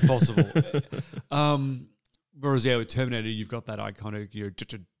quiet as possible. Whereas, with Terminator, you've got that iconic,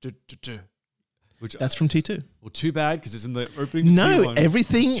 which That's from T2. Well, too bad because it's in the opening. No,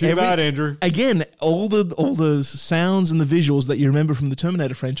 everything. Too bad, Andrew. Again, all the sounds and the visuals that you remember from the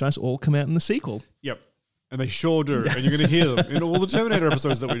Terminator franchise all come out in the sequel. Yep, and they sure do, and you're going to hear them in all the Terminator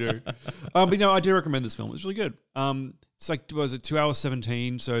episodes that we do. But I do recommend this film. It's really good. It's like 2 hours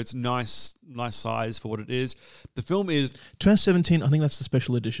 17, so it's nice size for what it is. The film is 2 hours 17. I think that's the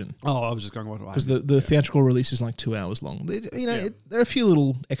special edition. Oh, I was just going with because the theatrical release is like 2 hours long. There are a few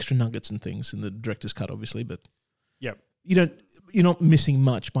little extra nuggets and things in the director's cut, obviously, but yep, you're not missing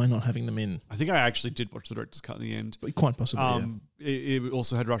much by not having them in. I think I actually did watch the director's cut in the end, but quite possibly. It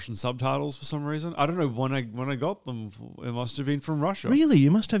also had Russian subtitles for some reason. I don't know when I got them. It must have been from Russia. Really, you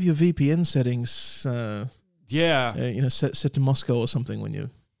must have your VPN settings. Set to Moscow or something when you.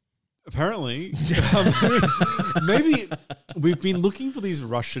 Apparently, maybe we've been looking for these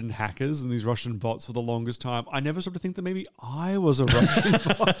Russian hackers and these Russian bots for the longest time. I never stopped to think that maybe I was a Russian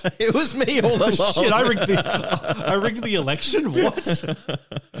bot. It was me all along. Shit, I rigged the election. What?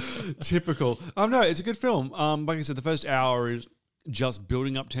 Typical. No, it's a good film. Like I said, the first hour is just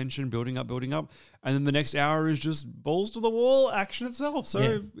building up tension, building up, and then the next hour is just balls to the wall action itself.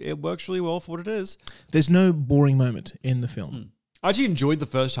 So it works really well for what it is. There's no boring moment in the film. I actually enjoyed the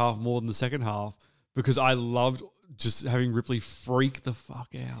first half more than the second half because I loved just having Ripley freak the fuck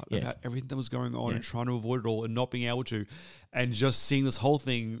out about everything that was going on and trying to avoid it all and not being able to, and just seeing this whole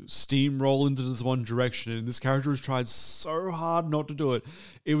thing steamroll into this one direction. And this character has tried so hard not to do it.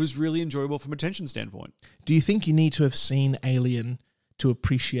 It was really enjoyable from a tension standpoint. Do you think you need to have seen Alien to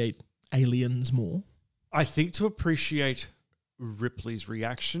appreciate Aliens more? I think to appreciate Ripley's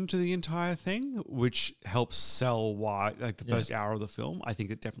reaction to the entire thing, which helps sell why, like the first hour of the film, I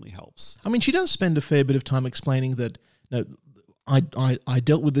think it definitely helps. I mean, she does spend a fair bit of time explaining that, no, I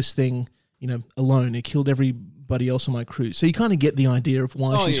dealt with this thing, alone. It killed everybody else on my crew. So you kind of get the idea of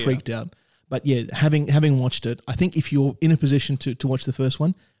why she's freaked out. But having watched it, I think if you're in a position to watch the first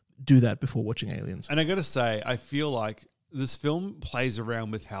one, do that before watching Aliens. And I got to say, I feel like this film plays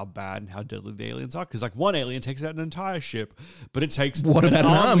around with how bad and how deadly the aliens are. Because, one alien takes out an entire ship, but it takes an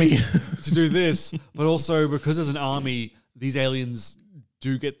army to do this. But also, because there's an army, these aliens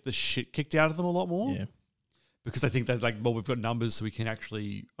do get the shit kicked out of them a lot more. Yeah. Because I think that, we've got numbers so we can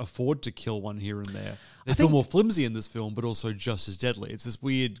actually afford to kill one here and there. They feel more flimsy in this film, but also just as deadly. It's this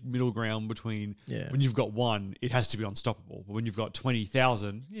weird middle ground between when you've got one, it has to be unstoppable. But when you've got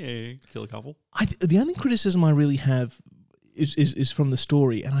 20,000, kill a couple. The only criticism I really have is from the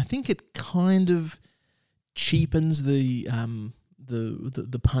story, and I think it kind of cheapens the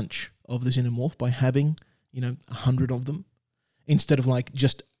punch of the xenomorph by having 100 of them instead of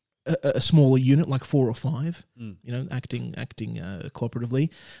just a smaller unit like 4 or 5, acting cooperatively.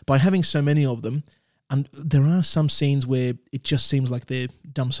 By having so many of them, and there are some scenes where it just seems like they're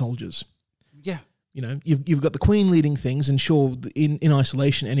dumb soldiers. Yeah. You've got the Queen leading things, and sure, in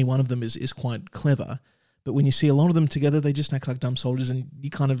isolation, any one of them is quite clever. But when you see a lot of them together, they just act like dumb soldiers, and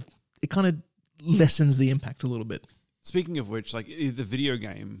it kind of lessens the impact a little bit. Speaking of which, the video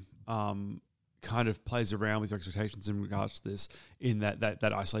game kind of plays around with your expectations in regards to this in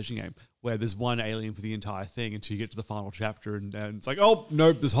that isolation game, where there's one alien for the entire thing until you get to the final chapter, and it's like, oh,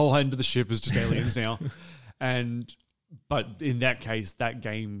 nope, this whole end of the ship is just aliens now. But in that case, that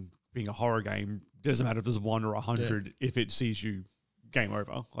game being a horror game, doesn't matter if there's 1 or 100, if it sees you, game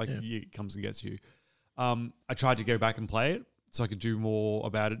over. It comes and gets you. I tried to go back and play it so I could do more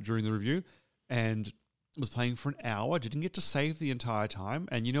about it during the review, and was playing for an hour. Didn't get to save the entire time.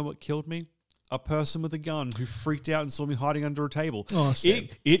 And you know what killed me? A person with a gun who freaked out and saw me hiding under a table. Oh,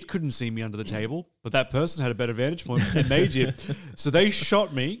 it couldn't see me under the table, but that person had a better vantage point than they did. So they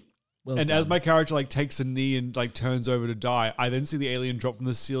shot me. Well and done. as my character takes a knee and turns over to die, I then see the alien drop from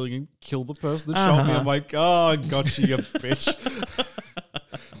the ceiling and kill the person that shot me. I'm like, oh, gotcha, you bitch.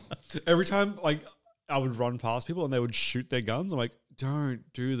 Every time I would run past people and they would shoot their guns, I'm like, don't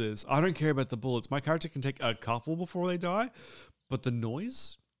do this. I don't care about the bullets. My character can take a couple before they die, but the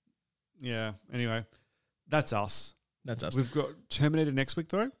noise? Yeah, anyway, that's us. That's us. We've got Terminator next week,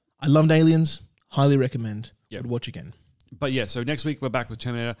 though. I loved Aliens. Highly recommend. Yep. Would watch again. But yeah, so next week we're back with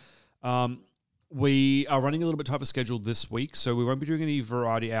Terminator. We are running a little bit tight of a schedule this week, so we won't be doing any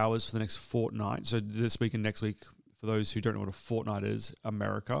variety hours for the next fortnight. So this week and next week for those who don't know what a fortnight is,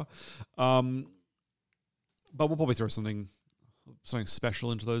 America. But we'll probably throw something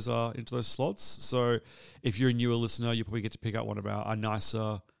special into those slots. So if you're a newer listener, you probably get to pick out one of our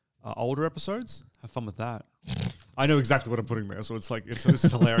nicer older episodes. Have fun with that. I know exactly what I'm putting there, so it's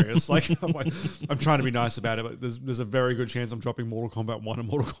hilarious. I'm trying to be nice about it, but there's a very good chance I'm dropping Mortal Kombat 1 and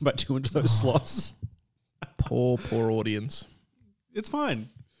Mortal Kombat 2 into those slots. Poor audience. It's fine.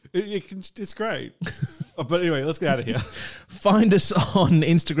 It's great. But anyway, let's get out of here. Find us on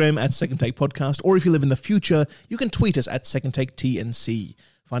Instagram at Second Take Podcast, or if you live in the future, you can tweet us at Second Take TNC.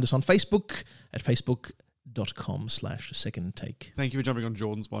 Find us on Facebook at facebook.com/Second Take. Thank you for jumping on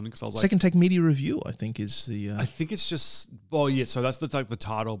Jordan's one, because I was like... Second Take Media Review, I think, is the... I think it's just... Well, yeah, so that's the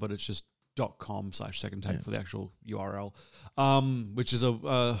title, but it's just .com/Second Take for the actual URL, which is an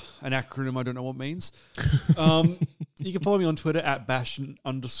acronym I don't know what it means. You can follow me on Twitter at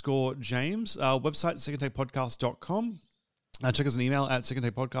 @Bastion_James. Website secondtakepodcast.com. Check us an email at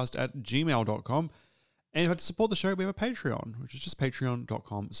secondtakepodcast@gmail.com. And if you'd like to support the show, we have a Patreon, which is just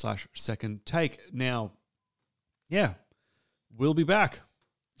patreon.com/Second Take. Now, yeah, we'll be back.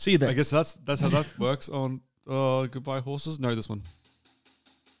 See you then. I guess that's how that works on Goodbye Horses. No, this one.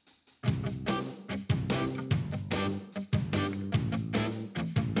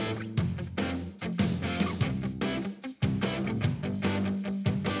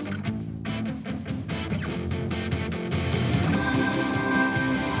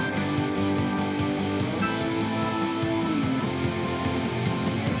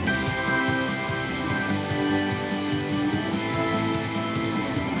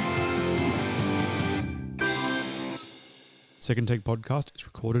 Second Take Podcast is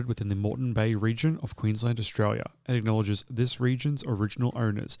recorded within the Moreton Bay region of Queensland, Australia, and acknowledges this region's original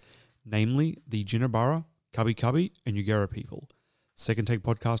owners, namely the Jinnabara, Cubby Cubby, and Yugara people. Second Take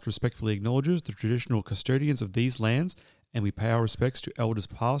Podcast respectfully acknowledges the traditional custodians of these lands, and we pay our respects to elders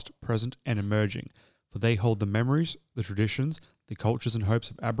past, present, and emerging, for they hold the memories, the traditions, the cultures and hopes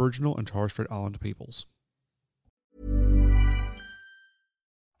of Aboriginal and Torres Strait Islander peoples.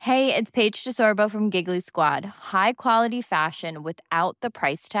 Hey, it's Paige DeSorbo from Giggly Squad. High quality fashion without the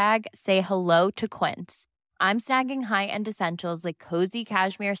price tag. Say hello to Quince. I'm snagging high-end essentials like cozy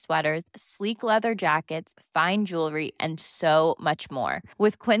cashmere sweaters, sleek leather jackets, fine jewelry, and so much more.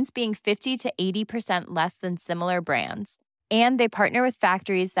 With Quince being 50 to 80% less than similar brands. And they partner with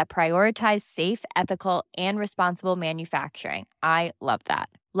factories that prioritize safe, ethical, and responsible manufacturing. I love that.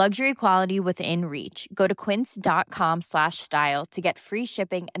 Luxury quality within reach. Go to quince.com/style to get free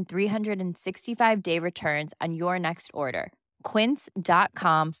shipping and 365-day returns on your next order.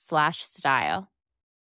 Quince.com/style.